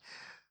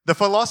The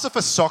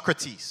philosopher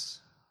Socrates,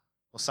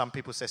 or some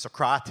people say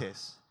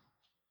Socrates.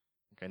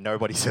 Okay,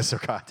 nobody says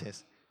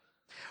Socrates.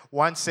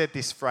 Once said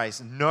this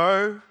phrase,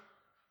 know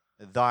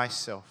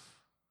thyself.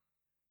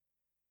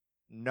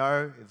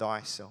 Know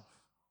thyself.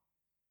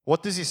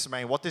 What does this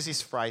mean? What does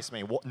this phrase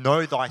mean?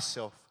 Know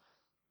thyself.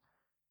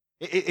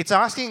 It's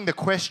asking the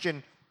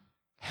question,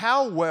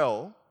 how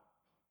well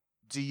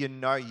do you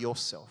know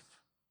yourself?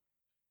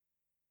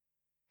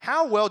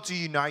 How well do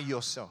you know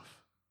yourself?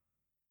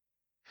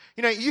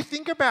 You know, you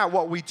think about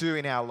what we do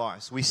in our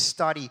lives. We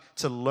study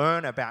to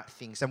learn about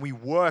things, and we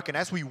work, and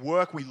as we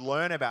work, we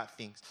learn about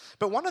things.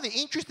 But one of the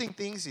interesting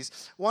things is,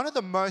 one of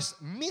the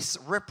most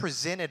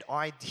misrepresented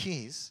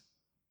ideas,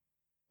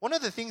 one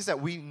of the things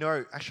that we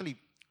know actually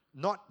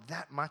not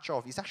that much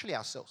of is actually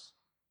ourselves.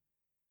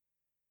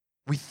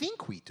 We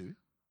think we do.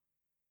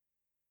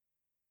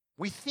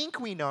 We think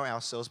we know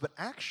ourselves, but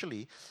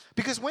actually,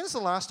 because when's the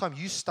last time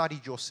you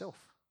studied yourself?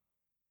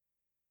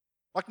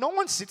 Like, no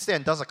one sits there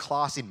and does a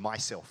class in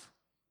myself.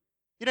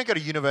 You don't go to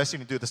university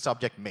and do the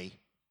subject me.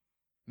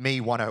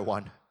 Me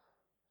 101.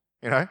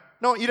 You know?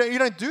 No, you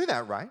don't do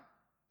that, right?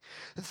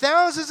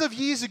 Thousands of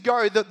years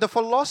ago, the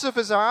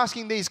philosophers are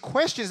asking these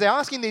questions. They're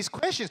asking these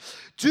questions.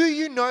 Do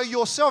you know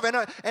yourself?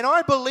 And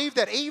I believe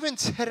that even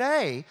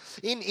today,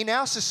 in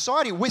our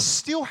society, we're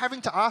still having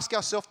to ask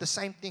ourselves the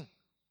same thing.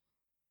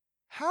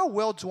 How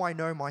well do I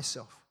know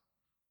myself?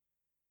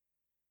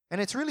 And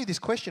it's really this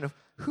question of,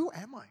 who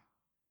am I?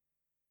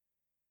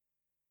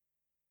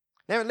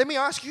 Now, let me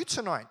ask you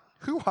tonight,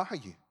 who are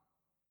you?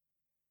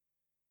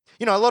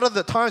 You know, a lot of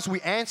the times we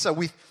answer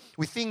with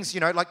things, you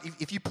know, like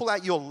if you pull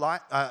out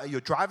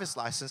your driver's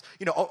license,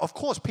 you know, of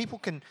course, people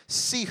can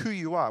see who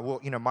you are.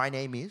 Well, you know, my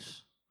name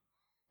is,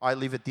 I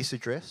live at this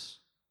address.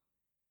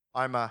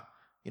 I'm a,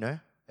 you know,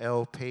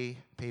 LP,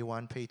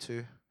 P1, P2.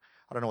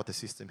 I don't know what the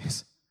system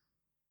is.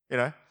 You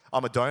know,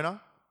 I'm a donor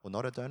or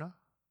not a donor.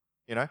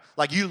 You know,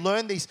 like you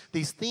learn these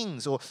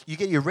things, or you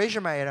get your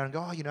resume and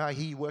go, oh, you know, I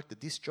hear you worked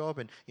at this job,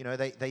 and you know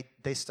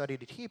they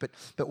studied it here.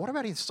 But what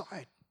about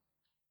inside?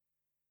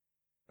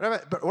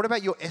 What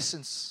about your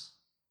essence?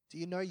 Do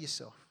you know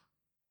yourself?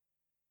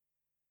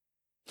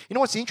 You know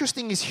what's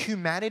interesting is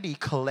humanity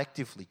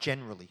collectively,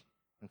 generally,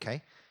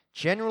 okay?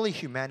 Generally,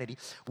 humanity,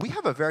 we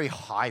have a very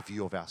high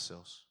view of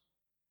ourselves,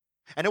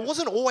 and it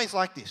wasn't always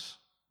like this.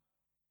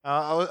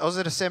 I was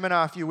at a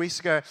seminar a few weeks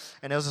ago,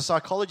 and there was a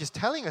psychologist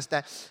telling us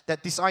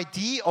that this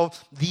idea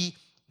of the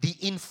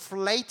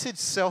inflated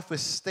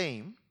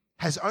self-esteem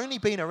has only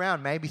been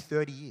around maybe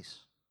 30 years.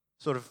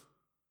 Sort of,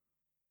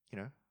 you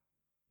know,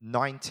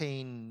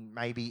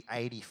 maybe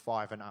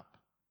 85 and up.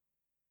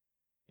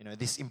 You know,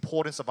 this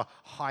importance of a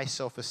high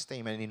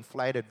self-esteem and an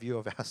inflated view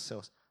of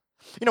ourselves.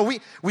 You know,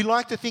 we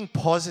like to think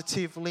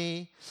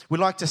positively. We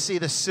like to see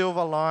the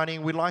silver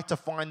lining. We like to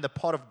find the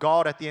pot of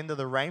gold at the end of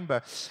the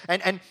rainbow.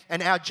 And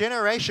our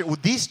generation, well,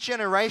 this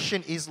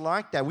generation is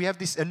like that. We have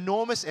this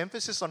enormous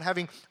emphasis on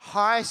having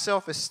high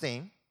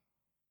self-esteem.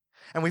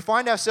 And we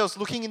find ourselves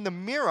looking in the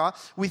mirror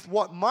with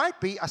what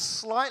might be a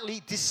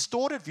slightly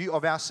distorted view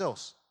of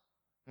ourselves.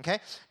 Okay?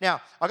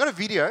 Now, I got a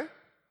video.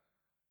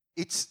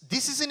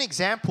 This is an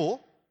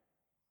example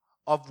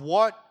of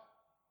what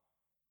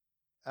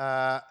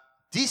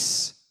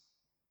this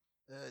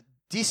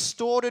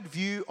distorted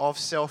view of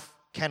self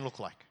can look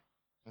like.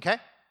 Okay?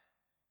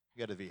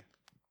 Go to the view.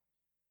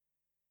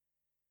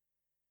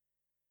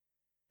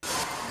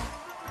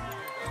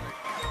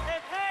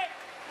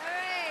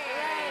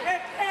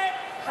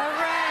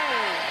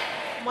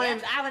 My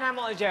name's Aaron, I'm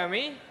not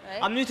Jeremy. Right.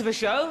 I'm new to the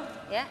show.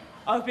 Yeah.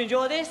 I hope you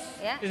enjoy this.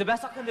 Yeah. It's the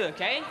best I can do,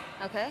 okay?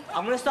 Okay.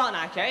 I'm going to start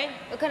now, okay?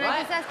 Well, can I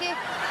just ask you?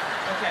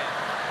 Okay.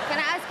 Can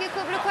I ask you a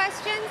couple of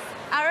questions,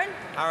 Aaron?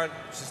 Aaron,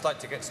 I'd just like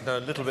to get to know a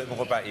little bit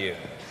more about you.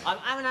 I'm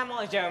Aaron, I'm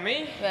not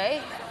Jeremy.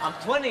 Right. I'm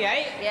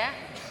 28. Yeah.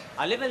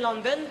 I live in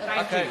London.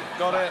 Thank Okay, you.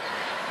 got it.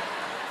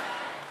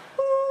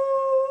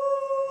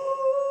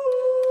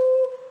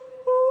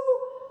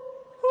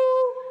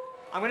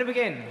 I'm going to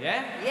begin,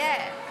 yeah?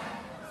 Yeah.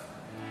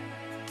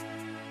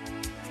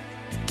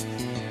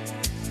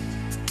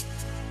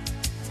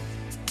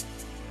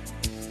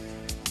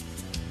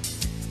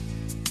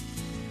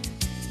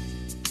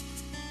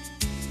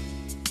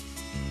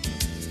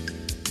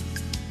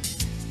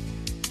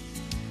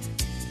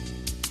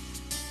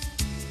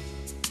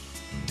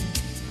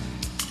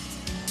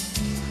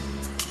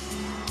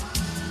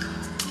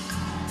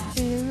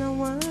 Feel the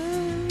one,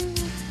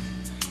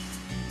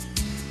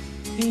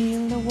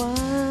 feel the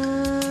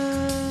one,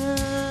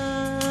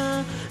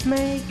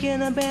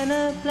 making a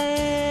better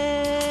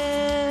plan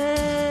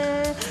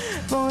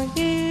for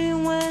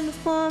you and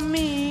for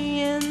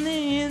me and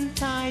the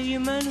entire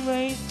human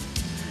race.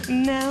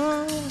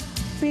 Now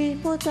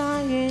people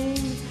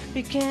dying,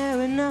 we care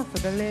enough for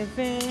the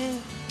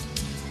living.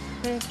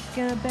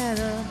 Making a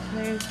better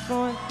place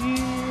for you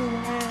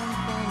and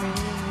for me.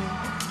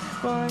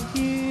 For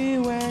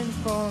you and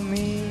for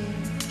me.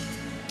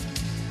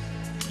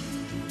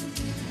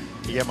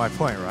 You get my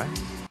point, right?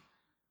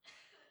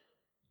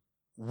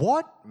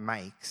 What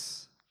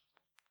makes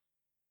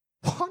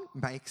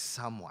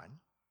someone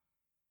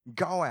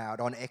go out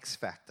on X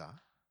Factor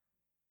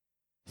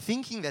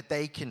thinking that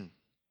they can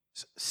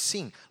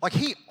sing. Like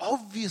he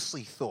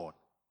obviously thought.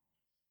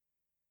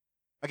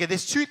 Okay,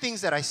 there's two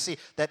things that I see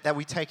that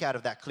we take out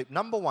of that clip.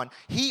 Number one,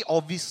 he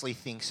obviously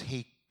thinks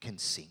he can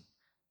sing.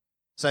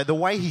 So the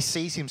way he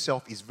sees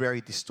himself is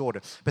very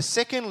distorted. But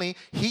secondly,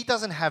 he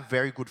doesn't have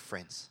very good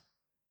friends.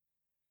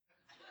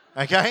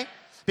 Okay?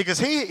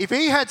 Because if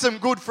he had some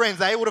good friends,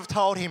 they would have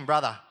told him,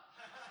 brother,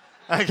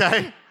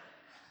 okay,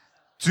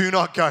 do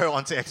not go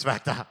onto X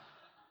Factor.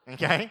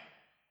 Okay?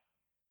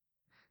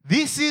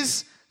 This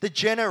is the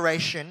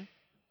generation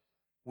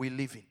we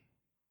live in.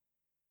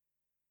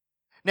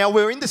 Now,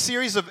 we're in the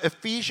series of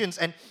Ephesians,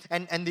 and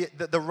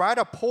the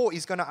writer Paul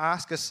is going to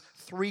ask us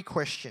 3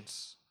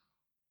 questions.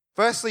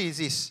 Firstly is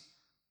this: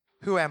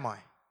 who am I?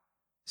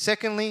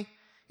 Secondly,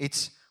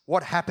 it's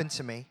what happened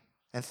to me?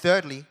 And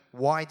thirdly,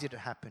 why did it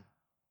happen?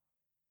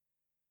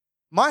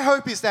 My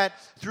hope is that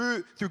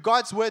through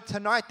God's word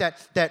tonight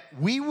that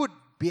we would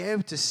be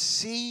able to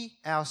see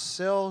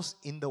ourselves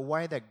in the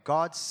way that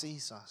God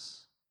sees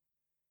us.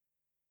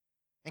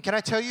 And can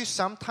I tell you,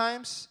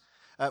 sometimes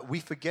we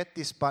forget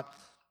this, but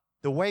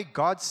the way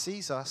God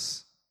sees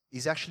us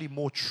is actually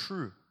more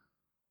true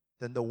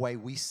than the way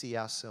we see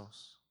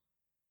ourselves.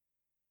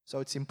 So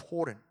it's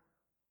important.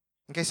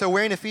 Okay, so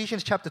we're in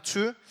Ephesians chapter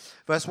 2,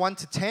 verse 1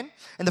 to 10.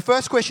 And the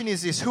first question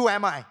is this: who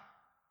am I?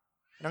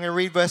 And I'm going to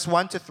read verse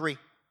 1 to 3.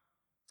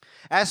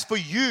 As for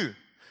you,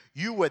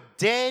 you were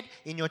dead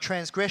in your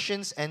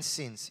transgressions and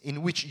sins,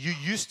 in which you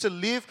used to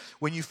live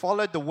when you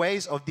followed the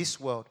ways of this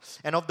world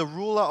and of the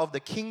ruler of the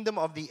kingdom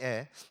of the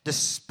air, the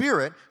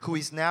Spirit who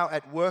is now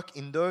at work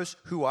in those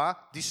who are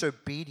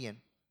disobedient.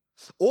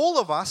 All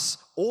of us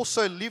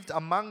also lived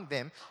among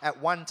them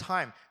at one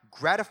time,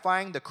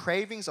 gratifying the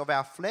cravings of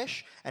our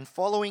flesh and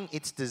following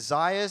its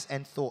desires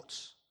and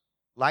thoughts.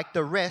 Like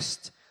the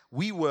rest,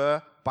 we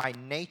were by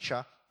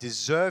nature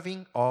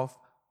deserving of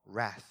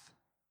wrath.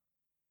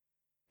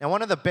 Now,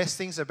 one of the best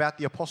things about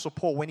the Apostle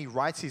Paul when he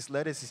writes his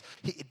letters is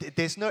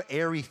there's no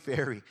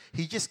airy-fairy.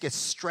 He just gets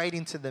straight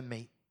into the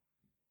meat.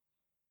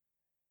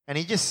 And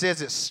he just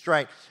says it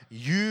straight.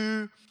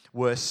 You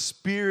were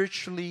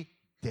spiritually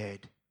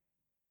dead.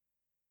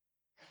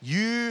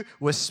 You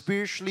were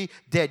spiritually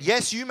dead.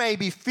 Yes, you may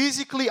be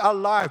physically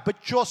alive,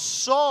 but your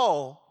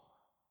soul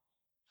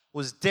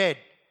was dead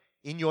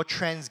in your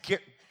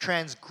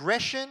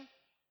transgression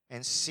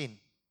and sin.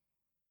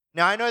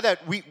 Now, I know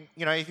that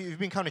if you've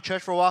been coming to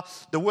church for a while,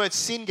 the word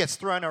sin gets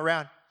thrown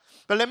around.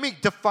 But let me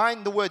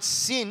define the word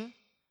sin.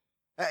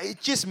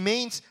 It just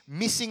means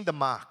missing the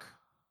mark.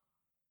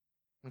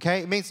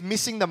 Okay? It means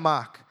missing the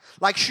mark.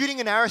 Like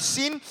shooting an arrow,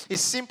 sin is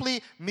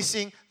simply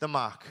missing the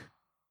mark.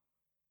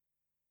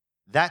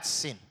 That's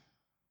sin.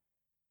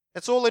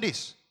 That's all it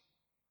is.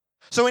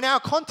 So in our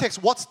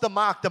context, what's the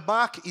mark? The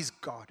mark is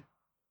God.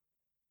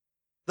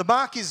 The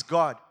mark is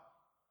God.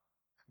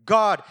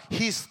 God,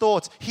 His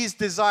thoughts, His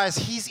desires,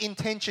 His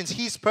intentions,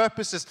 His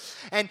purposes.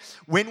 And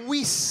when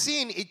we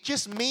sin, it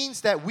just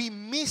means that we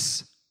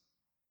miss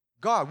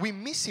God. We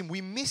miss Him. We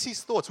miss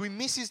His thoughts. We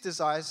miss His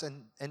desires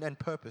and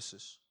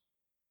purposes.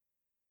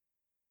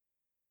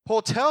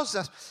 Paul tells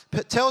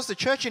the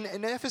church in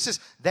Ephesus,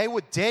 they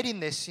were dead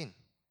in their sin.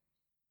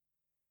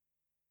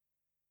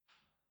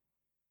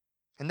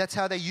 And that's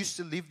how they used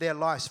to live their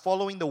lives,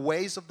 following the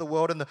ways of the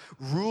world and the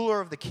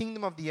ruler of the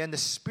kingdom of the air, and the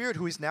Spirit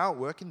who is now at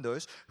work in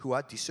those who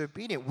are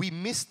disobedient. We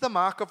miss the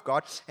mark of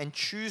God and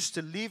choose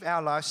to live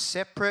our lives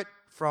separate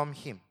from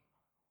Him.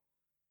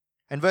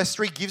 And verse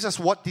 3 gives us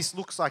what this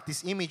looks like,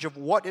 this image of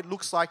what it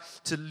looks like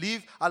to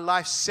live a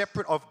life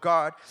separate of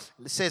God.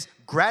 It says,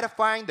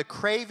 gratifying the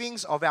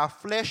cravings of our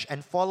flesh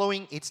and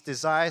following its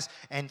desires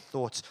and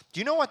thoughts. Do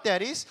you know what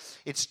that is?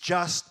 It's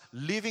just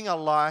living a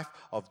life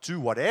of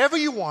do whatever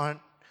you want,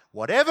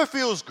 whatever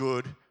feels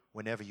good,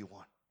 whenever you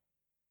want.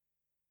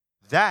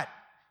 That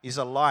is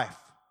a life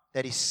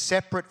that is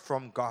separate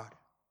from God.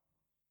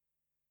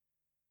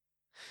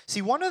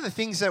 See, one of the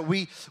things that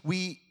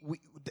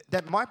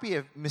that might be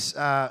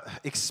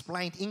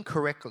explained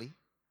incorrectly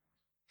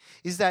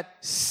is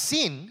that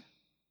sin,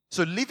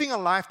 so living a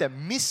life that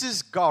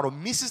misses God or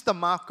misses the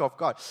mark of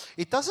God,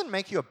 it doesn't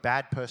make you a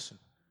bad person.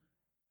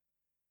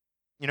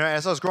 You know,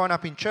 as I was growing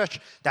up in church,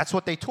 that's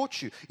what they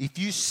taught you. If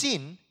you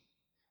sin,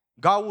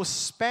 God will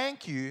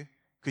spank you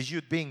because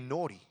you're being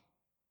naughty.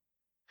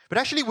 But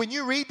actually, when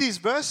you read these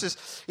verses,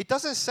 it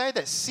doesn't say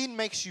that sin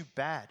makes you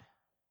bad.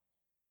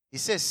 It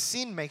says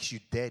sin makes you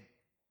dead.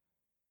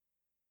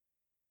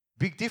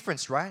 Big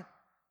difference, right?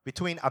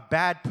 Between a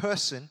bad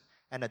person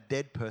and a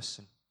dead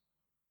person.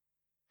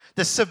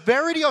 The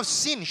severity of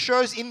sin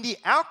shows in the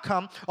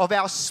outcome of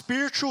our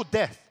spiritual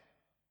death.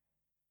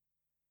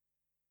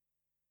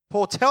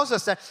 Paul tells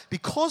us that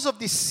because of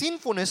this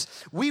sinfulness,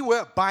 we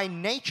were by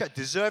nature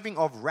deserving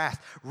of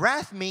wrath.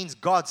 Wrath means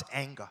God's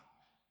anger.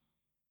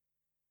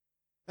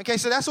 Okay,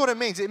 so that's what it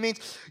means. It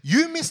means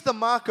you miss the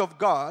mark of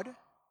God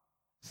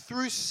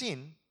through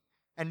sin,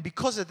 and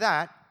because of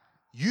that,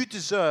 you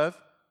deserve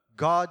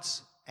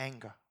God's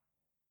anger.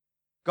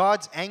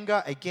 God's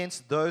anger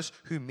against those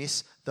who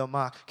miss the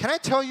mark. Can I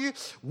tell you,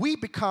 we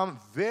become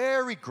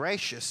very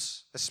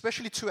gracious,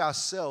 especially to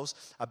ourselves,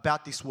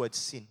 about this word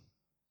sin.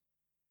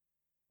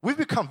 We've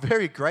become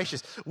very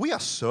gracious. We are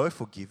so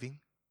forgiving.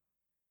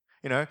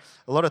 You know,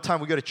 a lot of time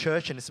we go to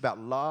church and it's about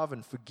love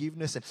and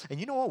forgiveness. And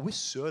you know what? We're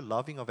so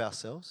loving of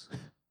ourselves.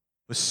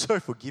 We're so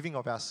forgiving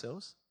of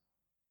ourselves.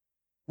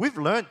 We've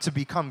learned to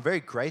become very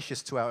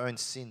gracious to our own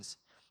sins.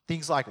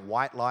 Things like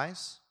white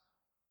lies,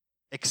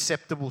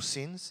 acceptable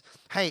sins.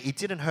 Hey, it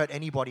didn't hurt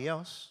anybody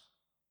else.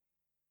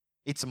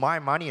 It's my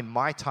money and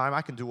my time.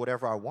 I can do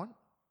whatever I want.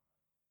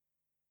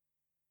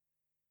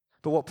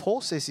 But what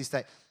Paul says is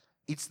that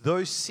it's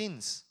those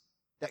sins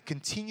that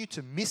continue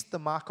to miss the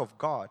mark of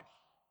God.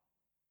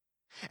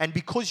 And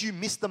because you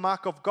miss the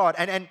mark of God,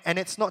 and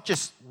it's not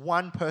just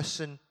one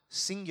person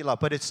singular,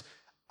 but it's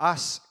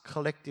us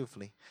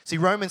collectively. See,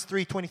 Romans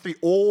 3:23,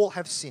 all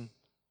have sinned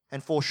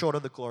and fall short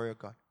of the glory of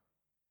God.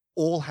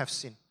 All have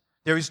sinned.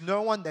 There is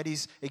no one that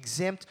is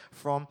exempt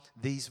from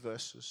these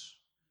verses.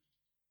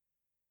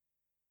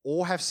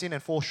 All have sinned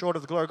and fall short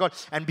of the glory of God.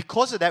 And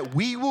because of that,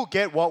 we will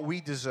get what we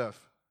deserve,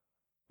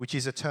 which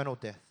is eternal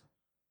death.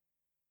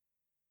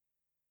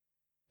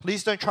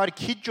 Please don't try to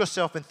kid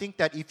yourself and think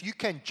that if you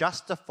can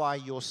justify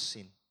your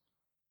sin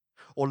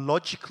or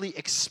logically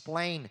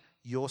explain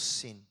your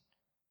sin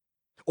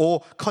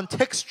or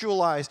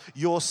contextualize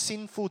your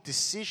sinful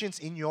decisions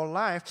in your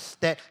life,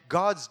 that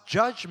God's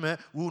judgment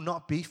will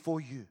not be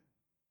for you.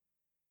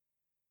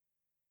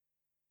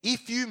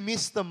 If you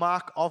miss the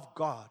mark of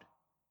God,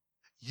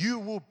 you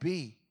will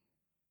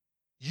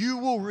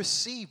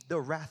receive the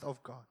wrath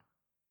of God.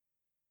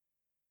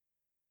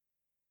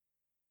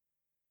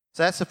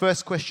 So that's the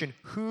first question.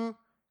 Who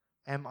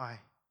am I?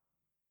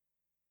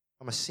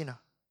 I'm a sinner.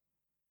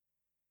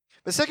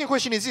 The second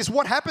question is this: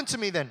 what happened to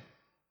me then?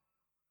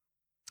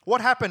 What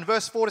happened?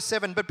 Verse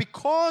 4-7. But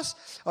because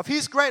of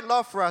His great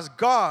love for us,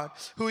 God,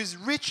 who is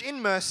rich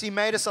in mercy,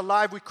 made us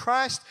alive with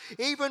Christ,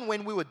 even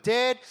when we were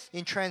dead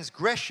in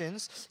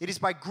transgressions. It is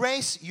by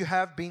grace you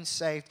have been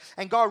saved.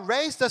 And God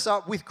raised us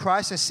up with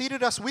Christ and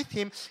seated us with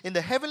Him in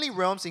the heavenly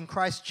realms in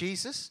Christ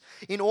Jesus,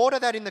 in order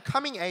that in the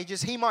coming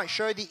ages He might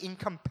show the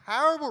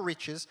incomparable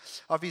riches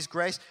of His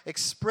grace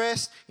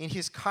expressed in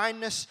His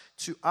kindness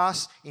to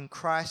us in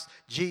Christ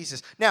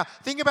Jesus. Now,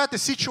 think about the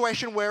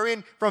situation we're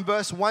in from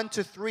verse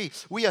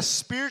 1-3. We are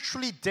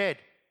spiritually dead.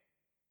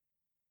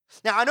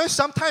 Now, I know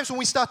sometimes when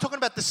we start talking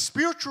about the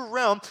spiritual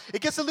realm, it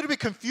gets a little bit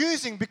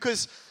confusing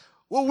because,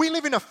 well, we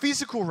live in a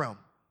physical realm.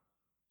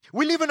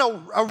 We live in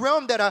a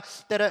realm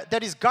that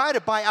is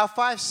guided by our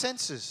five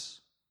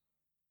senses.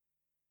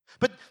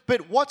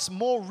 But what's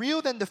more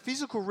real than the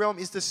physical realm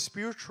is the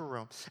spiritual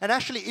realm. And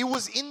actually, it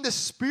was in the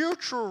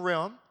spiritual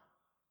realm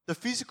the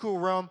physical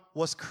realm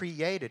was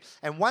created.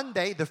 And one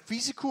day, the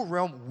physical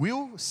realm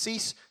will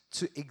cease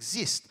to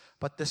exist,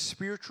 but the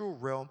spiritual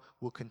realm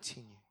will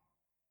continue.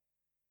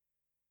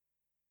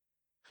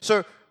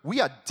 So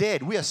we are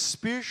dead. We are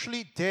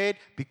spiritually dead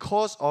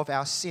because of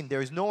our sin.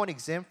 There is no one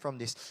exempt from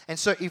this. And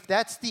so if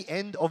that's the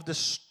end of the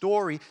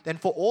story, then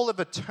for all of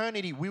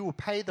eternity, we will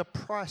pay the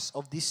price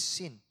of this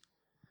sin.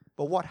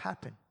 But what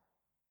happened?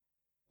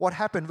 What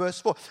happened? Verse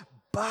 4.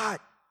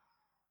 But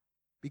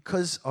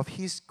because of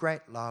His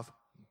great love,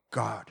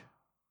 God.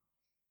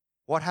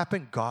 What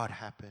happened? God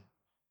happened.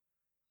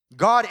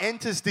 God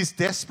enters this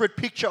desperate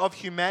picture of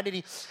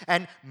humanity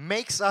and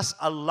makes us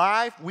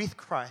alive with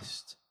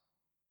Christ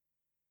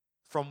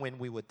from when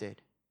we were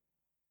dead.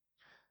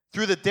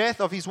 Through the death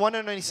of His one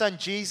and only Son,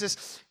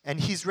 Jesus, and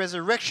His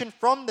resurrection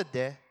from the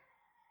dead,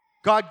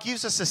 God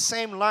gives us the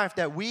same life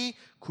that we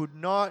could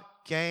not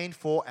gain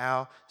for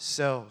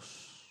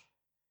ourselves.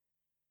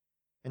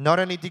 And not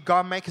only did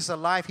God make us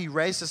alive, He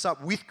raised us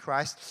up with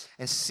Christ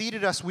and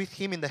seated us with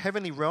Him in the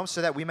heavenly realm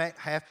so that we might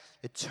have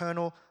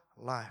eternal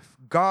life.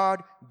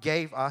 God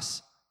gave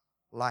us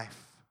life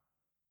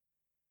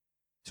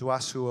to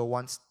us who were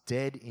once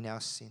dead in our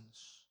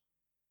sins.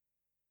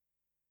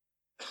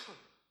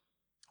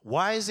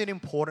 Why is it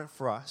important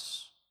for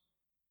us?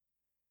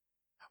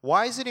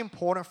 Why is it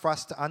important for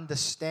us to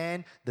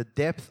understand the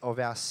depth of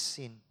our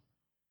sin?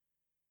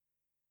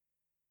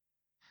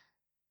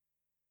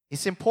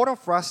 It's important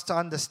for us to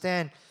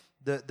understand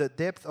the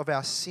depth of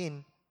our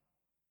sin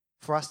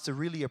for us to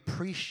really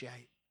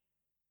appreciate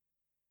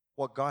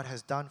what God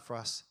has done for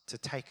us to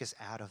take us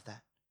out of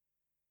that.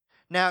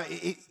 Now,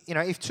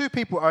 if two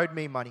people owed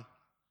me money,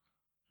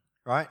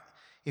 right?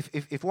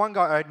 If one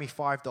guy owed me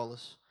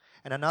 $5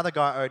 and another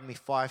guy owed me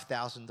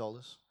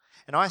 $5,000,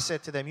 and I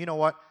said to them, you know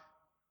what?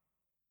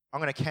 I'm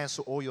going to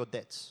cancel all your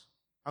debts.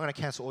 I'm going to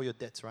cancel all your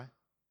debts, right?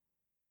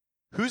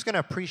 Who's going to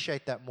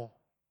appreciate that more?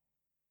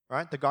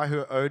 Right? The guy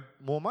who owed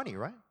more money,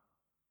 right?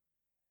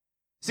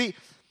 See,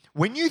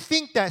 when you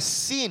think that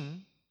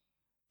sin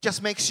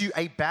just makes you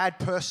a bad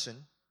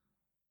person,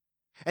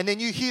 and then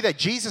you hear that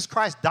Jesus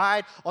Christ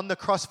died on the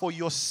cross for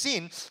your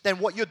sin, then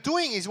what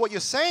you're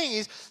saying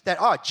is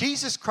that,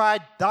 Jesus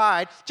Christ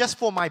died just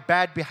for my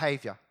bad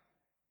behavior.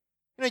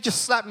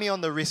 Just slap me on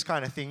the wrist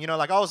kind of thing.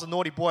 Like I was a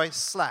naughty boy,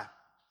 slap.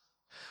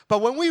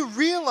 But when we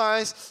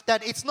realize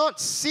that it's not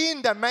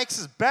sin that makes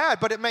us bad,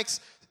 but it makes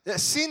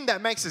sin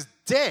that makes us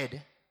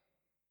dead.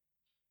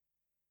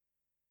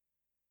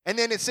 And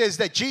then it says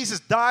that Jesus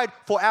died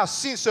for our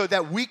sins so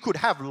that we could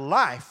have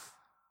life,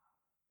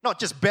 not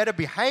just better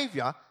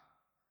behavior.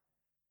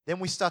 Then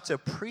we start to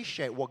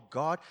appreciate what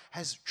God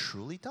has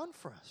truly done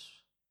for us.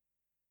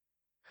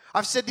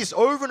 I've said this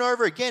over and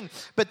over again,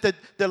 but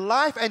the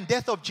life and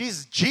death of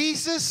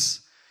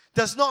Jesus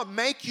does not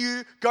make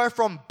you go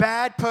from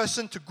bad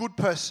person to good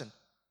person.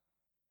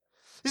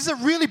 This is a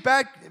really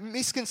bad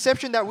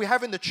misconception that we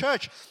have in the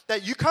church,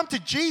 that you come to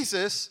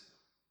Jesus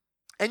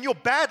and your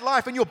bad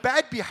life and your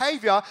bad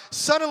behavior,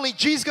 suddenly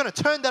Jesus is going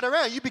to turn that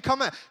around. You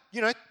become a,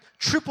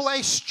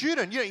 AAA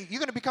student. You're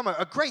going to become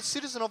a great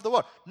citizen of the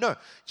world. No,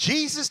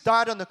 Jesus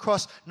died on the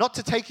cross not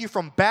to take you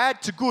from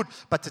bad to good,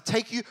 but to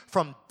take you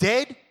from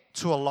dead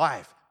to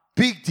alive.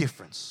 Big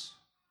difference.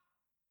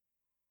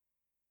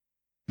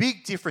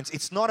 Big difference.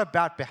 It's not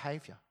about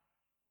behavior.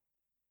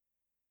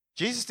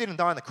 Jesus didn't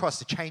die on the cross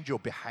to change your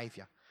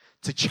behavior,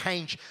 to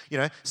change,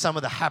 some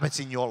of the habits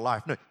in your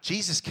life. No,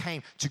 Jesus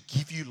came to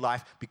give you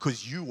life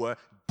because you were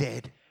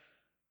dead.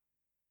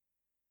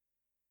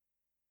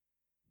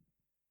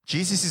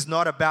 Jesus is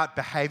not about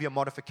behavior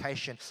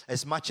modification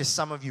as much as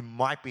some of you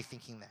might be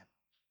thinking that.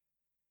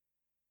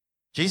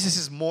 Jesus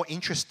is more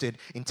interested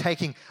in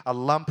taking a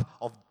lump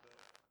of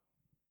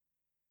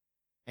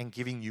and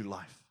giving you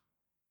life.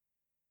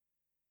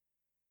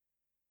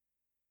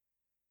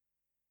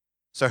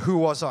 So who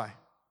was I?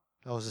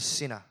 I was a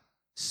sinner,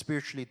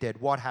 spiritually dead.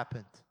 What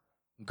happened?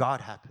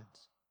 God happened.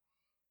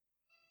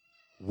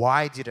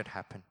 Why did it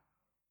happen?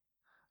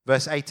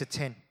 Verse 8 to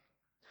 10.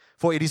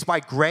 For it is by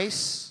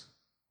grace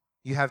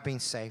you have been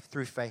saved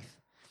through faith.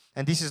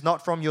 And this is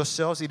not from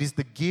yourselves, it is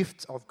the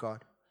gift of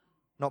God,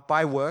 not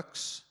by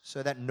works,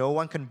 so that no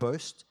one can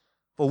boast.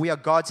 For we are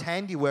God's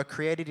handiwork,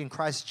 created in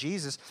Christ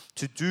Jesus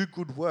to do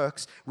good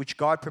works, which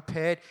God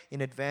prepared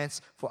in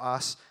advance for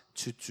us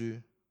to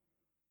do.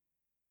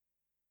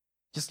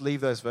 Just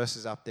leave those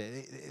verses up there.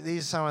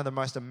 These are some of the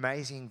most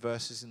amazing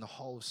verses in the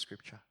whole of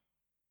Scripture.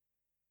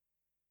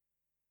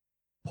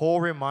 Paul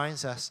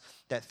reminds us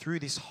that through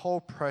this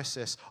whole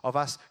process of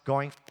us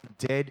going from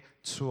dead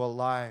to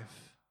alive,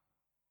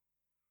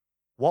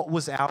 what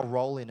was our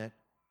role in it?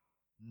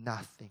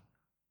 Nothing.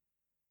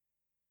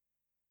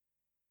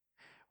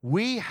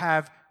 We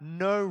have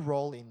no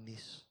role in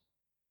this.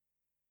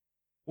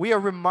 We are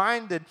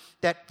reminded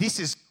that this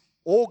is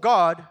all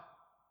God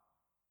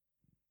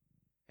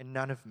and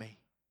none of me.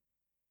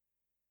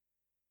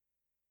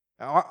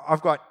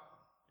 I've got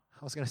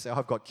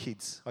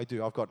kids. I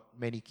do. I've got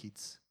many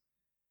kids.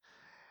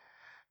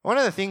 One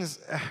of the things,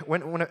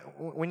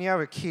 when you have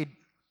a kid,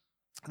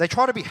 they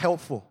try to be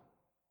helpful,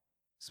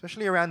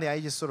 especially around the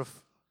ages sort of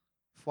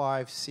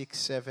 5, 6,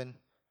 7.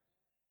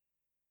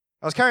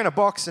 I was carrying a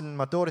box and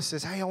my daughter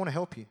says, "Hey, I want to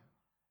help you."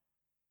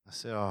 I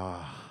said,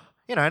 "Oh."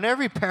 And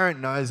every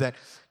parent knows that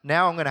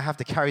now I'm going to have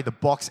to carry the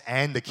box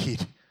and the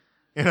kid.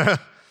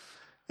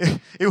 It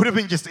would have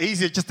been just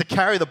easier just to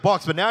carry the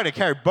box, but now I got to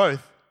carry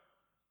both.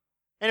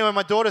 Anyway,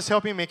 my daughter's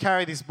helping me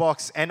carry this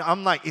box, and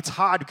I'm like, it's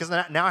hard because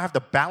now I have to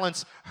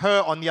balance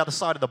her on the other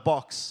side of the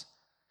box.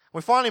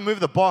 We finally move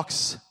the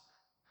box,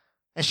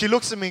 and she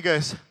looks at me and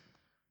goes,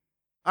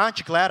 "Aren't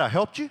you glad I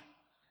helped you?"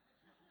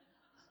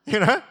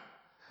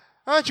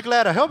 Aren't you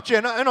glad I helped you?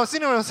 And I'm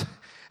sitting there and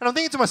I'm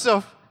thinking to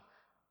myself,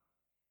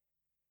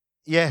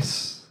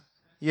 yes,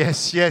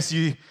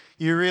 you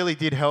really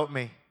did help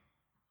me.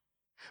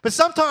 But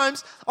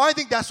sometimes I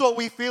think that's what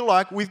we feel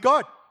like with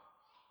God.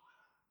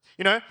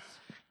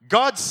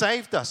 God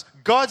saved us.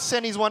 God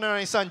sent His one and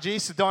only Son,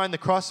 Jesus, to die on the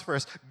cross for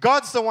us.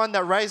 God's the one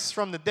that raised us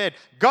from the dead.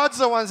 God's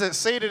the one that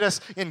seated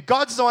us, and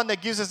God's the one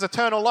that gives us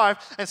eternal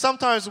life. And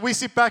sometimes we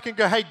sit back and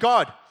go, "Hey,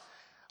 God,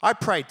 I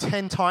prayed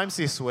 10 times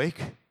this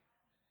week.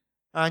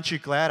 Aren't you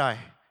glad I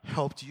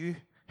helped you,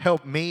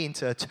 helped me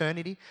into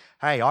eternity?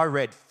 Hey, I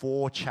read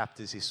 4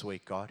 chapters this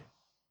week, God.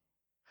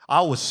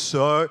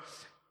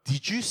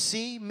 Did you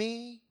see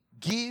me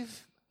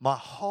give my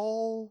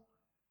whole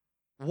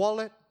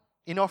wallet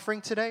in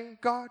offering today,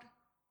 God?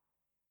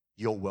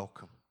 You're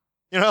welcome."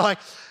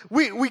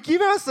 We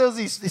give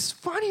ourselves this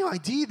funny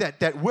idea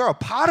that we're a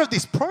part of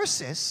this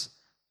process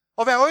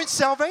of our own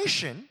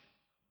salvation,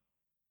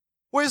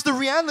 whereas the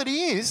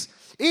reality is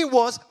it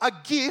was a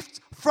gift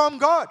from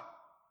God.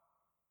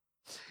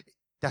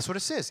 That's what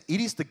it says.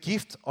 It is the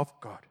gift of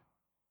God.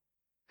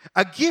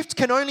 A gift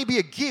can only be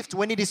a gift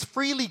when it is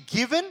freely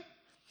given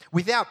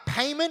without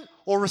payment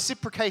or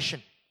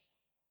reciprocation.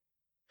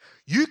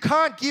 You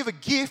can't give a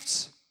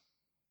gift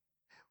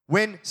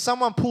when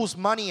someone pulls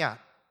money out.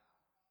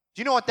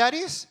 Do you know what that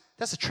is?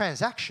 That's a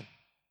transaction.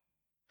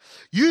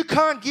 You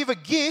can't give a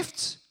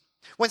gift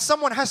when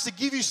someone has to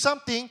give you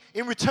something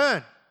in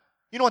return.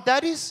 You know what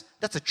that is?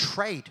 That's a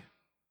trade.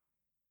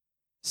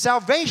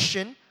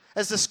 Salvation,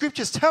 as the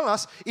scriptures tell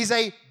us, is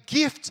a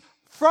gift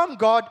from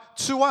God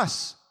to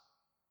us.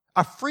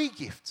 A free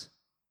gift.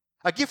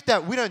 A gift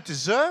that we don't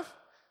deserve.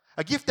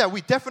 A gift that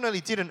we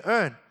definitely didn't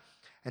earn.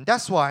 And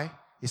that's why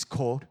it's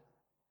called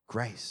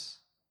grace.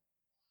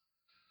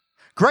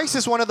 Grace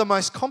is one of the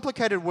most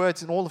complicated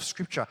words in all of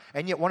Scripture,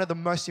 and yet one of the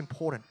most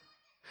important.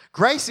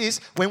 Grace is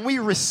when we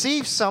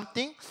receive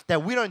something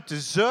that we don't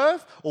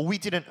deserve or we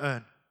didn't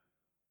earn.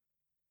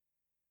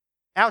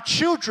 Our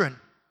children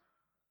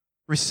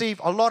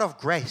receive a lot of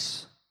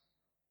grace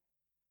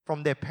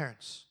from their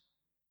parents.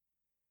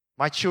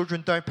 My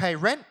children don't pay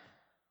rent.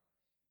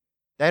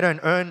 They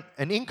don't earn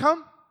an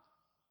income.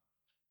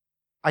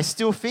 I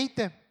still feed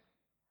them.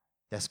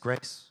 That's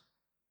grace.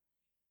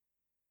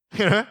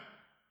 You know?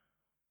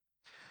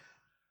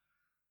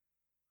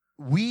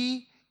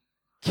 We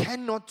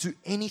cannot do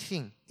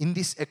anything in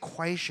this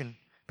equation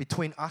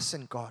between us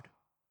and God.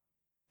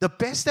 The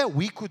best that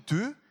we could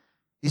do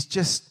is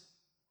just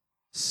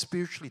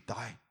spiritually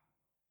die.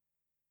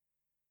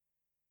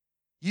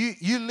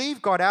 You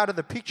leave God out of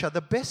the picture. The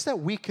best that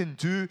we can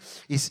do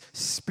is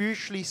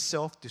spiritually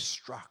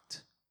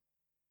self-destruct.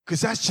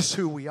 Because that's just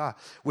who we are.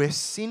 We're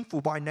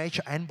sinful by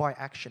nature and by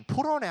action.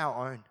 Put on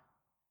our own.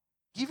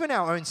 Given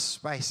our own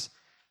space,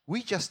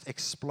 we just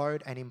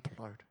explode and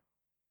implode.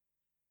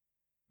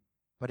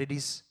 But it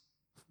is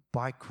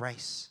by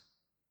grace.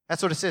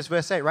 That's what it says,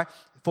 verse 8, right?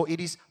 For it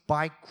is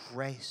by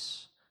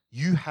grace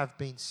you have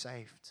been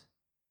saved.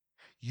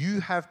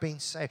 You have been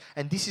saved.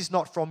 And this is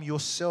not from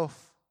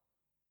yourself.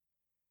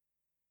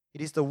 It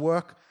is the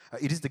work,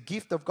 it is the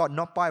gift of God,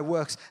 not by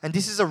works. And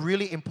this is a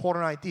really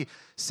important idea.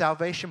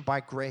 Salvation by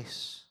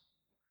grace.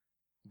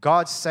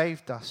 God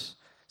saved us.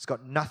 It's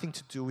got nothing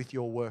to do with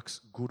your works,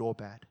 good or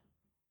bad.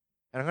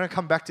 And I'm going to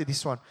come back to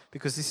this one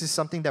because this is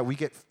something that we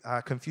get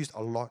confused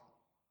a lot.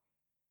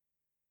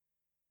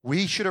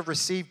 We should have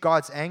received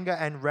God's anger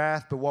and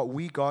wrath, but what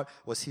we got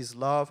was His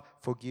love,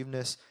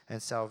 forgiveness,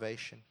 and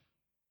salvation.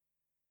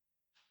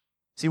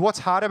 See, what's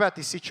hard about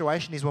this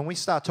situation is when we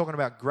start talking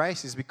about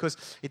grace is because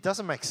it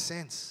doesn't make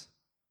sense.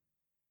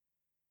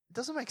 It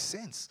doesn't make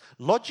sense.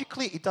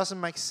 Logically, it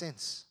doesn't make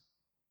sense.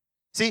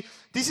 See,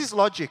 this is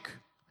logic.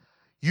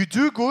 You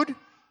do good,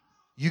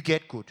 you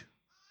get good.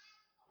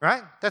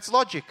 Right? That's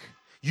logic.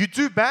 You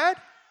do bad,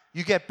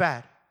 you get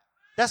bad.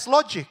 That's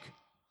logic.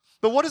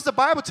 But what does the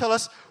Bible tell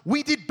us?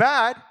 We did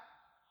bad,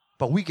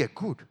 but we get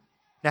good.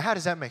 Now, how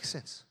does that make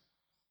sense?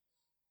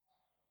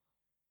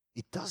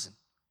 It doesn't.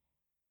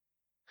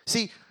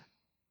 See,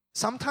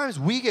 sometimes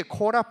we get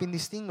caught up in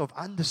this thing of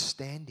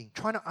understanding,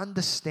 trying to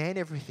understand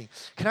everything.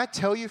 Can I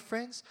tell you,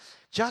 friends,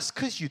 just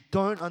because you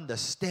don't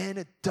understand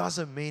it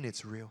doesn't mean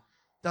it's real.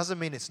 Doesn't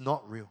mean it's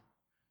not real.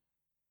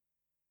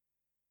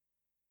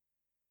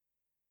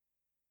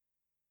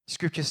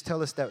 Scriptures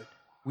tell us that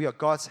we are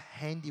God's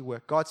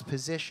handiwork, God's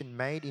possession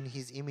made in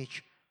His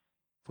image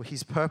for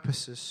His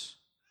purposes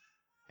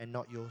and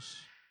not yours.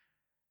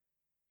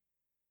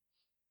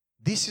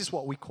 This is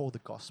what we call the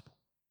gospel.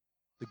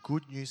 The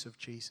good news of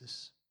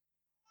Jesus.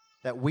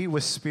 That we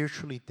were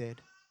spiritually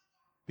dead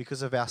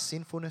because of our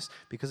sinfulness,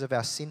 because of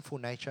our sinful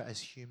nature as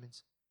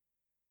humans.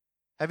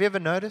 Have you ever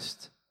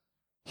noticed?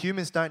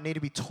 Humans don't need to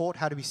be taught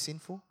how to be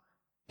sinful.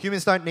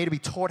 Humans don't need to be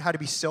taught how to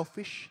be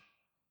selfish.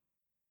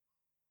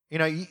 You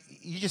know,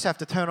 you just have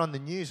to turn on the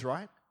news,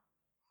 right?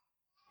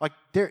 Like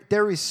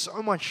there is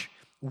so much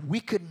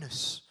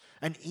wickedness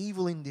and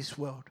evil in this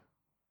world.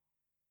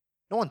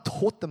 No one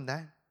taught them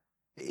that.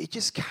 It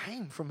just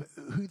came from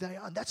who they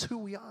are. That's who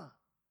we are.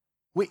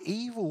 We're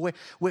evil.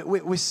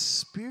 We're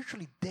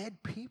spiritually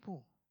dead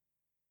people.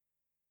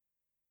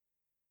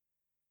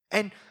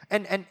 And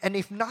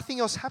if nothing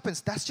else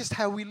happens, that's just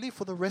how we live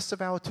for the rest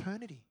of our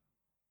eternity.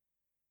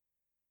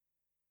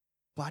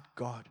 But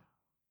God.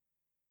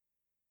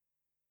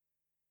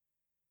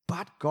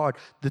 But God.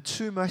 The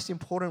two most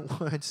important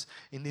words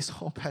in this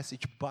whole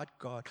passage, but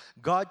God.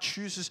 God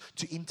chooses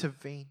to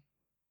intervene.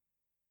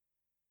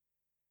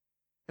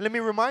 And let me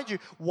remind you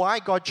why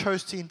God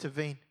chose to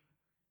intervene.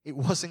 It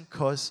wasn't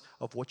because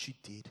of what you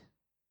did.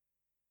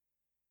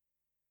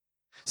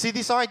 See,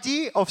 this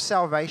idea of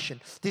salvation,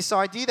 this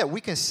idea that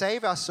we can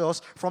save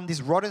ourselves from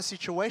this rotten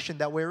situation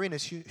that we're in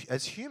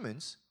as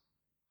humans.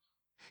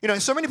 You know,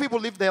 so many people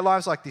live their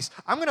lives like this.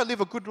 I'm going to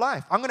live a good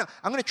life. I'm going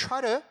to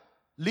try to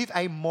live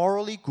a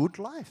morally good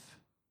life.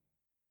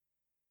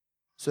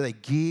 So they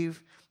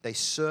give, they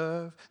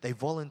serve, they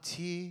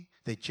volunteer,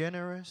 they're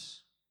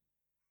generous.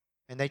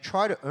 And they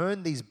try to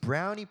earn these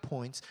brownie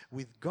points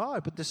with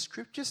God. But the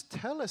scriptures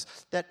tell us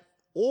that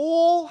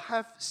all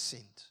have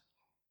sinned.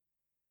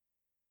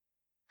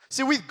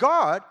 See, with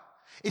God,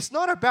 it's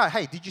not about,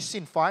 hey, did you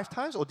sin 5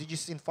 times or did you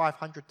sin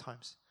 500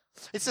 times?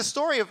 It's the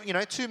story of,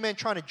 two men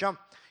trying to jump.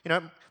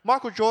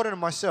 Michael Jordan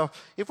and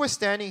myself, if we're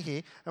standing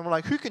here and we're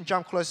like, who can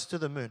jump closer to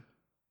the moon?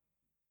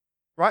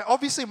 Right?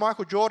 Obviously,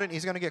 Michael Jordan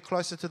is going to get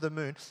closer to the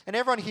moon. And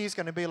everyone here is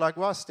going to be like,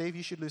 well, Steve,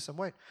 you should lose some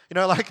weight. It's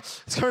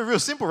going to be real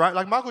simple, right?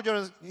 Like Michael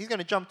Jordan, he's going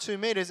to jump 2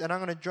 meters and I'm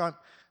going to jump,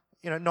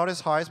 not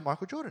as high as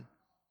Michael Jordan.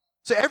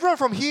 So everyone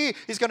from here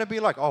is going to be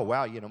like, oh,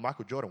 wow,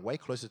 Michael Jordan, way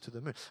closer to the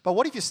moon. But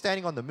what if you're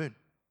standing on the moon?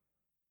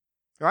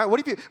 Right?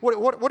 What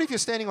if you're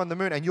standing on the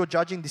moon and you're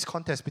judging this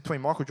contest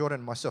between Michael Jordan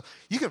and myself?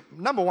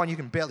 Number one, you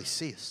can barely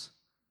see us.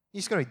 You're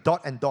just going to be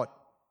dot and dot.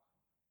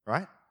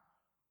 Right?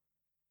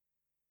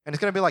 And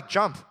it's going to be like,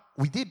 jump.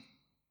 We did.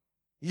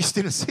 You just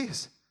didn't see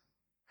us.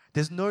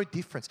 There's no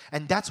difference.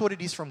 And that's what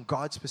it is from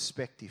God's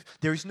perspective.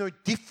 There is no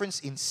difference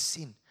in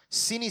sin.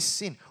 Sin is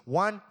sin.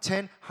 1,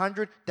 10,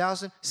 100,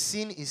 1,000.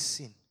 Sin is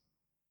sin.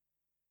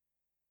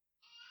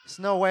 There's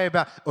no way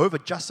about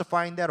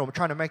over-justifying that or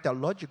trying to make that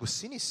logical.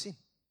 Sin is sin.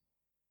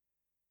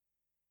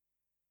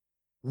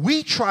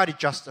 We try to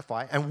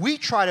justify and we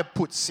try to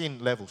put sin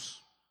levels.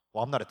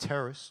 Well, I'm not a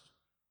terrorist.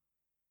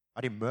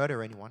 I didn't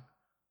murder anyone.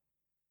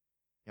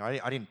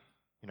 I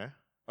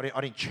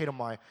didn't cheat on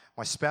my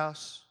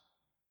spouse.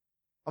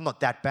 I'm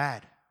not that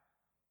bad.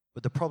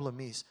 But the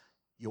problem is,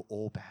 you're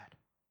all bad.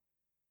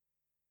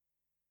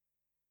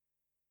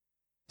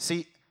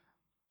 See,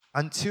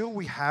 until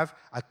we have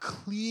a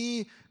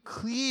clear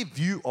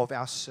view of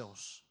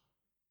ourselves,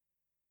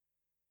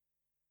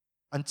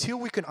 until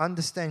we can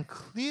understand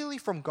clearly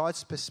from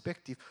God's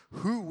perspective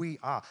who we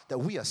are, that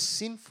we are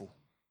sinful,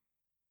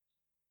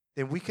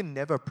 then we can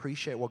never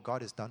appreciate what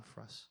God has done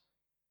for us.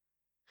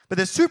 But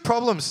there's two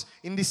problems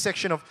in this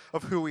section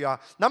of who we are.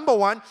 Number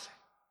one,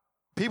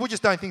 people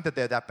just don't think that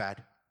they're that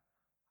bad.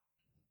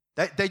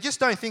 They just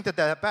don't think that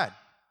they're that bad.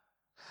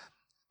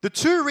 The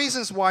two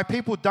reasons why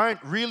people don't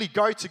really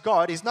go to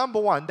God is,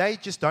 number one, they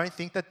just don't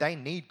think that they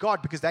need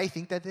God because they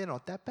think that they're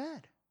not that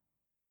bad.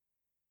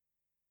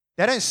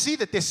 They don't see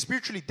that they're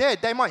spiritually dead.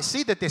 They might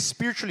see that they're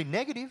spiritually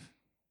negative.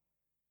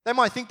 They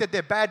might think that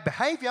they're bad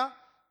behavior.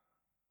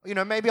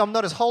 Maybe I'm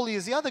not as holy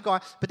as the other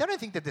guy, but they don't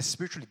think that they're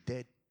spiritually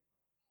dead.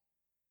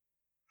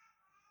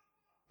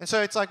 And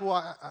so it's like,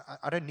 well,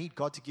 I don't need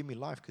God to give me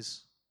life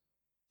because...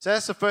 So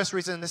that's the first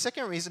reason. And the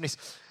second reason is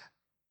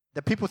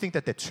that people think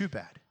that they're too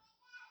bad.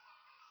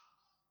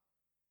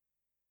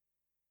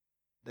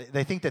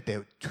 They think that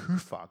they're too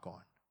far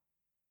gone.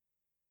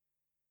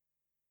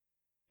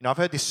 I've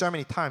heard this so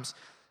many times.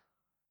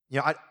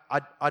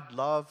 I'd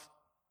love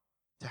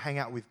to hang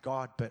out with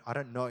God, but I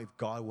don't know if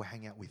God will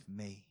hang out with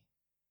me.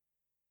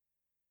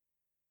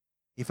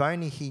 If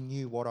only He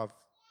knew what I've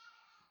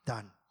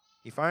done.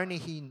 If only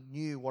He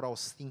knew what I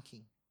was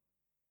thinking.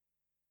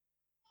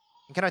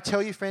 And can I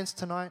tell you, friends,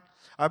 tonight,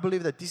 I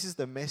believe that this is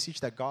the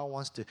message that God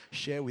wants to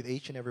share with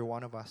each and every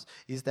one of us,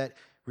 is that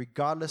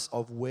regardless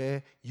of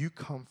where you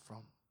come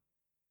from,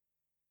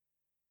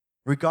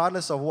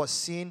 regardless of what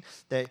sin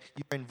that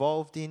you're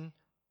involved in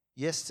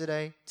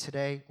yesterday,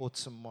 today, or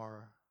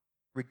tomorrow,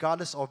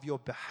 regardless of your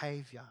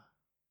behavior,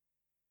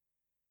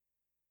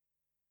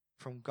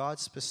 from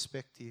God's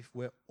perspective,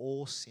 we're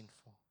all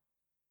sinful.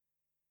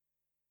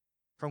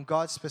 From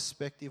God's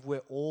perspective,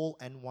 we're all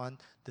and one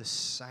the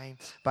same.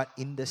 But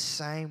in the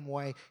same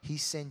way, He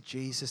sent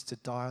Jesus to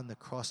die on the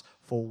cross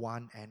for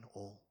one and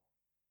all.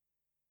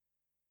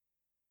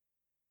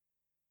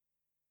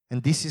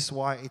 And this is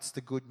why it's the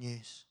good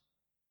news.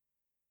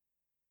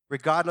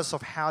 Regardless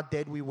of how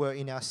dead we were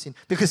in our sin.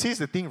 Because here's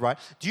the thing, right?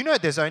 Do you know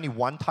there's only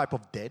one type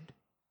of dead?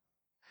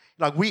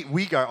 Like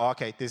we go,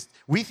 okay,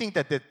 we think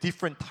that there are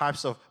different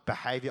types of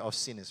behavior of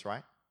sinners,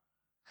 right?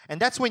 And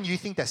that's when you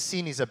think that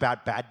sin is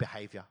about bad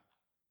behavior.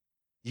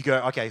 You go,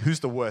 okay, who's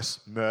the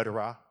worst?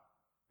 Murderer,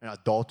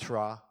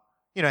 adulterer,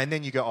 and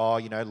then you go,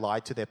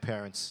 lied to their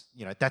parents.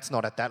 That's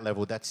not at that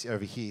level, that's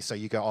over here. So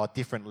you go,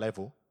 different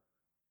level.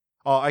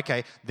 Oh,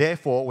 okay,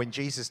 therefore, when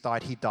Jesus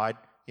died, He died,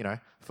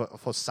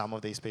 for some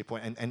of these people.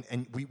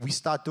 And we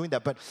start doing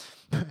that. But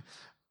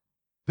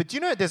do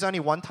you know there's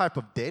only one type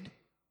of dead?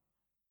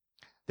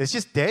 There's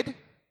just dead,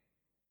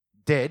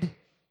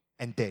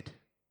 and dead.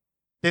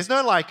 There's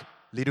no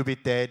little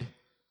bit dead,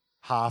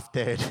 half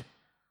dead,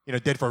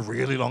 dead for a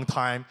really long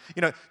time.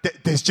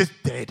 There's just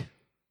dead.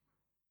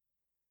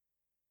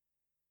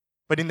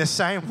 But in the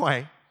same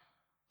way,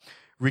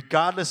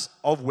 regardless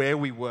of where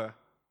we were,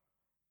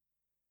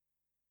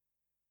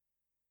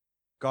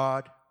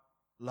 God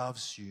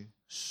loves you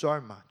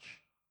so much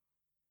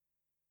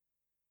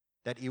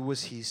that it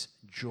was His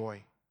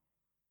joy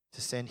to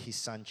send His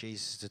Son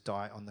Jesus to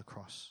die on the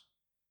cross.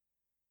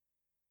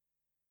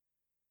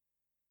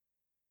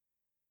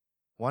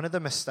 One of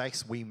the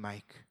mistakes we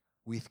make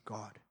with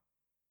God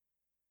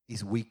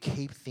is we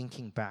keep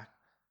thinking back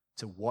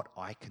to what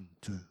I can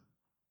do.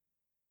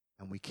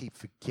 And we keep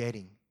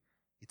forgetting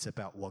it's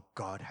about what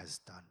God has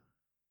done.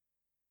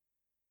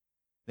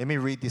 Let me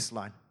read this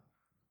line.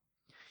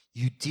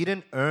 You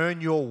didn't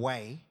earn your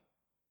way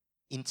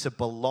into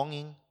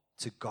belonging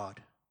to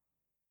God.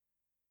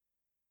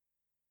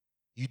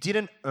 You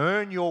didn't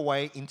earn your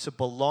way into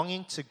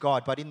belonging to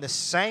God, but in the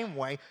same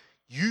way,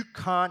 you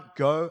can't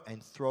go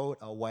and throw it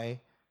away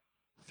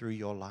through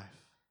your life.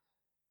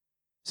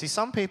 See,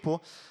 some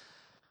people,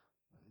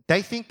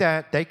 they think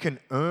that they can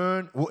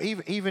earn, well,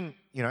 even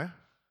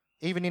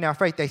in our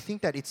faith, they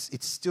think that it's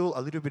still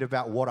a little bit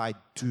about what I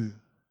do.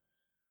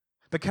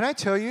 But can I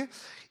tell you,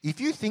 if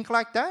you think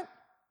like that,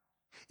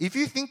 if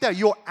you think that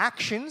your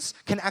actions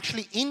can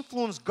actually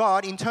influence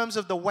God in terms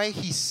of the way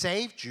He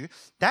saved you,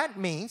 that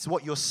means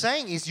what you're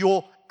saying is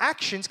your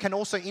actions can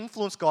also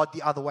influence God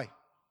the other way.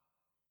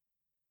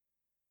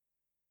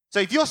 So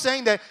if you're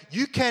saying that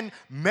you can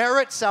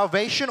merit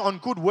salvation on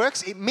good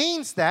works, it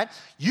means that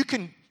you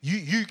can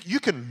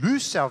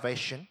lose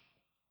salvation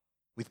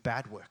with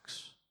bad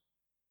works.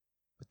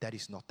 that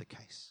is not the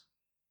case.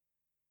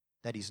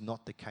 That is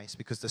not the case,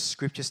 because the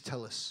scriptures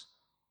tell us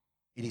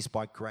it is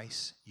by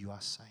grace you are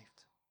saved.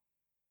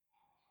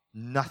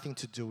 Nothing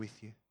to do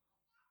with you.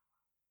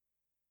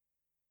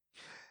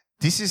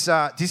 This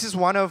is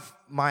one of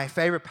my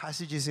favorite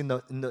passages in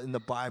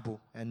the Bible.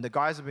 And the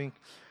guys have been,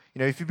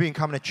 if you've been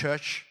coming to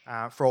church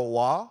for a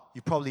while,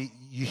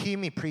 you hear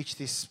me preach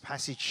this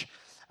passage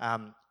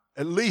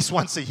at least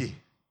once a year.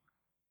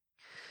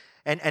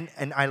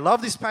 And I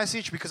love this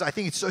passage because I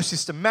think it's so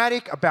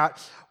systematic about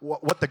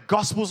what the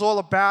gospel's all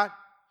about.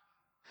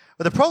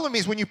 But the problem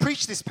is when you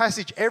preach this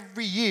passage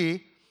every year,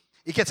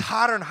 it gets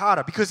harder and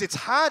harder because it's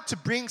hard to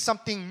bring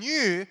something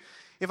new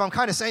if I'm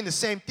kind of saying the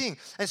same thing.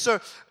 And so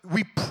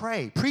we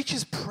pray.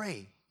 Preachers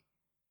pray.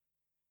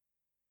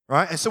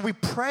 Right? And so we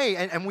pray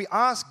and we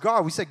ask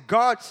God. We say,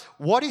 God,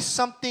 what is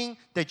something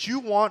that you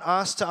want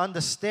us to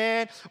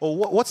understand? Or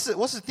what's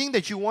the thing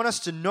that you want us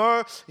to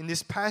know in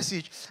this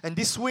passage? And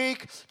this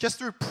week, just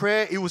through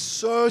prayer, it was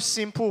so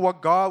simple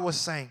what God was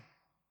saying.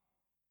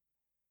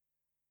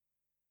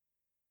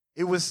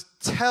 It was,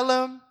 tell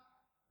them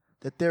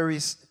that there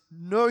is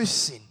no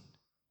sin.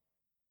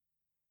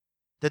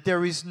 That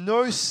there is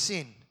no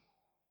sin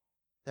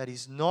that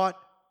is not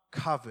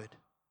covered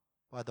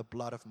by the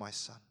blood of my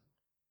Son.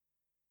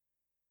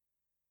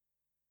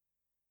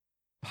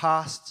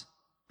 Past,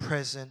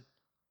 present,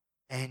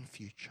 and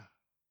future.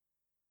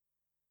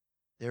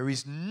 There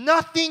is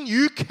nothing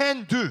you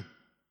can do.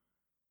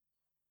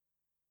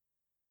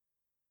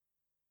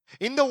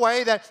 In the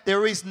way that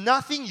there is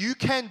nothing you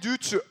can do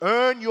to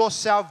earn your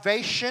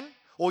salvation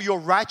or your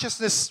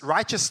righteous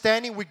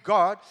standing with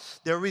God,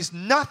 there is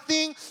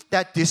nothing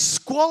that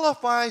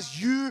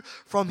disqualifies you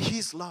from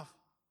His love.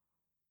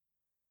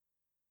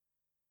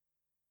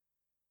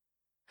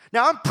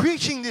 Now, I'm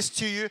preaching this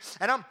to you,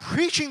 and I'm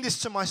preaching this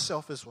to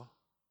myself as well.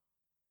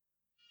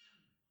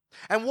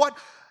 And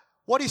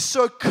what is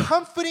so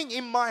comforting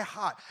in my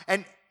heart,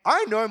 and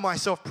I know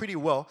myself pretty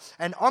well,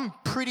 and I'm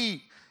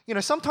pretty,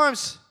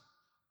 sometimes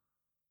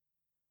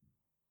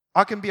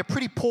I can be a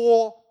pretty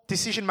poor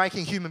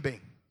decision-making human being.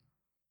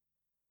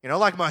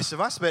 Like most of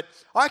us, but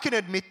I can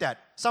admit that.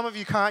 Some of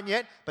you can't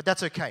yet, but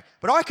that's okay.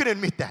 But I can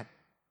admit that.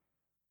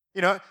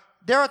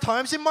 There are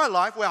times in my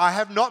life where I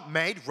have not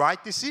made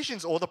right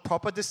decisions or the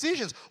proper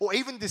decisions or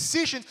even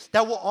decisions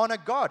that will honor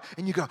God.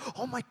 And you go,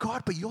 oh my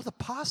God, but you're the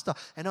pastor.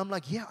 And I'm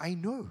like, yeah, I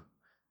know.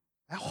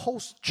 Our whole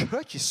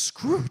church is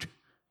screwed.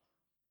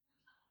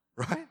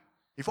 Right?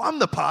 If I'm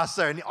the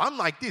pastor and I'm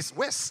like this,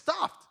 we're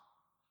stuffed.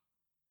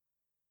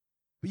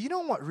 But you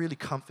know what really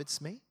comforts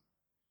me?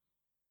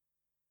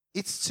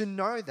 It's to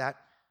know that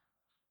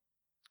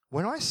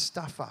when I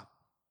stuff up,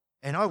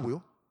 and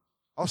I'll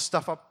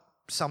stuff up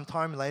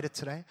sometime later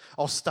today.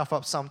 I'll stuff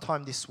up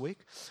sometime this week.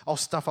 I'll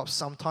stuff up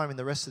sometime in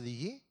the rest of the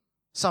year.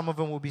 Some of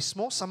them will be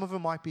small. Some of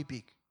them might be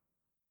big.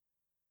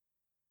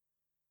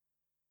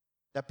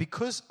 That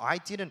because I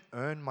didn't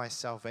earn my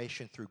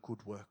salvation through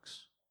good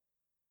works,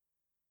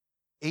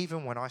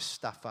 even when I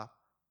stuff up,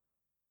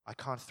 I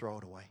can't throw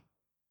it away.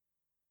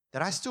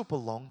 That I still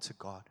belong to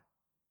God.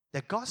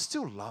 That God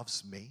still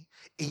loves me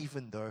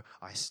even though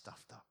I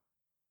stuffed up.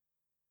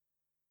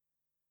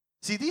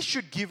 See, this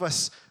should give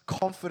us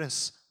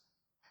confidence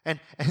and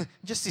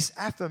just this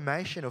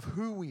affirmation of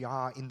who we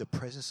are in the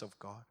presence of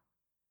God.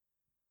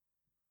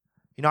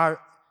 I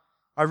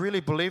really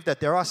believe that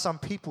there are some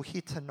people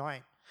here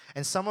tonight,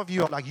 and some of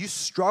you are like, you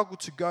struggle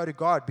to go to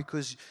God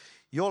because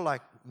you're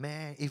like,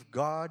 man, if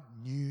God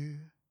knew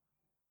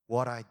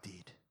what I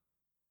did,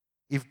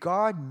 if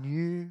God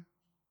knew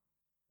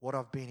what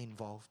I've been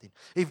involved in,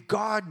 if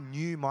God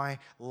knew my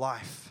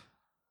life.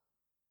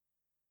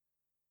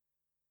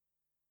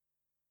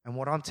 And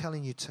what I'm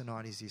telling you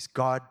tonight is this: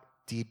 God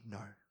did know.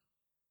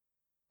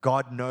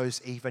 God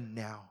knows even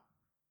now.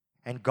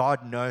 And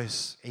God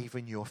knows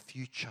even your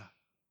future.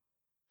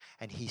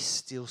 And He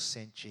still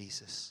sent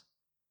Jesus,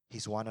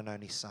 His one and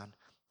only Son,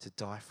 to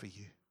die for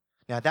you.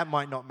 Now, that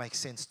might not make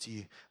sense to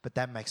you, but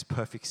that makes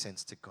perfect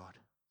sense to God.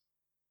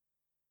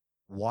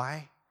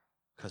 Why?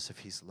 Because of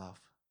His love.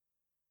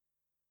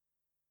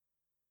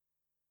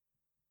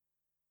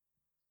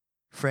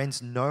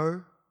 Friends,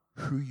 know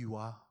who you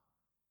are.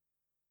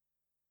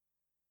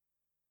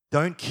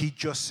 Don't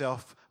kid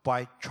yourself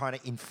by trying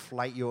to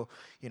inflate your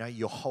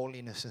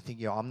holiness and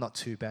think, I'm not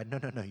too bad.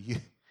 No.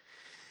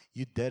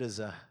 You dead as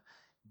a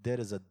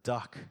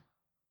duck,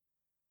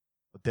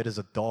 or dead as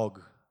a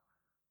dog,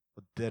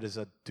 or dead as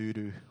a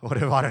doo-doo,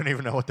 whatever. I don't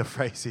even know what the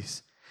phrase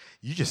is.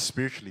 You're just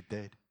spiritually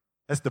dead.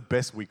 That's the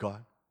best we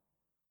got.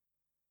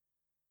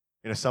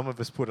 Some of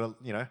us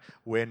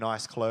wear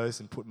nice clothes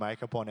and put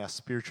makeup on our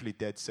spiritually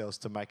dead selves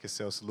to make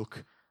ourselves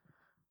look,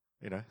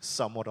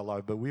 somewhat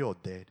alive, but we're all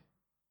dead.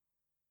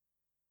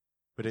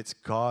 But it's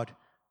God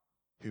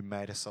who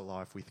made us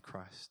alive with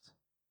Christ.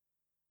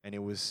 And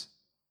it was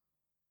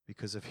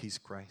because of His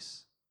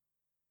grace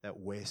that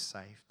we're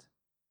saved.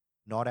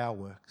 Not our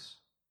works.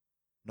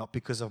 Not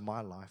because of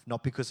my life.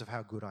 Not because of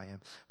how good I am.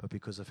 But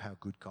because of how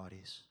good God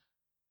is.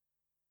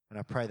 And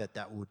I pray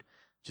that would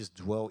just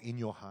dwell in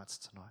your hearts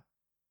tonight.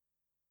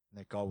 and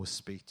that God will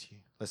speak to you.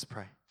 Let's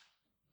pray.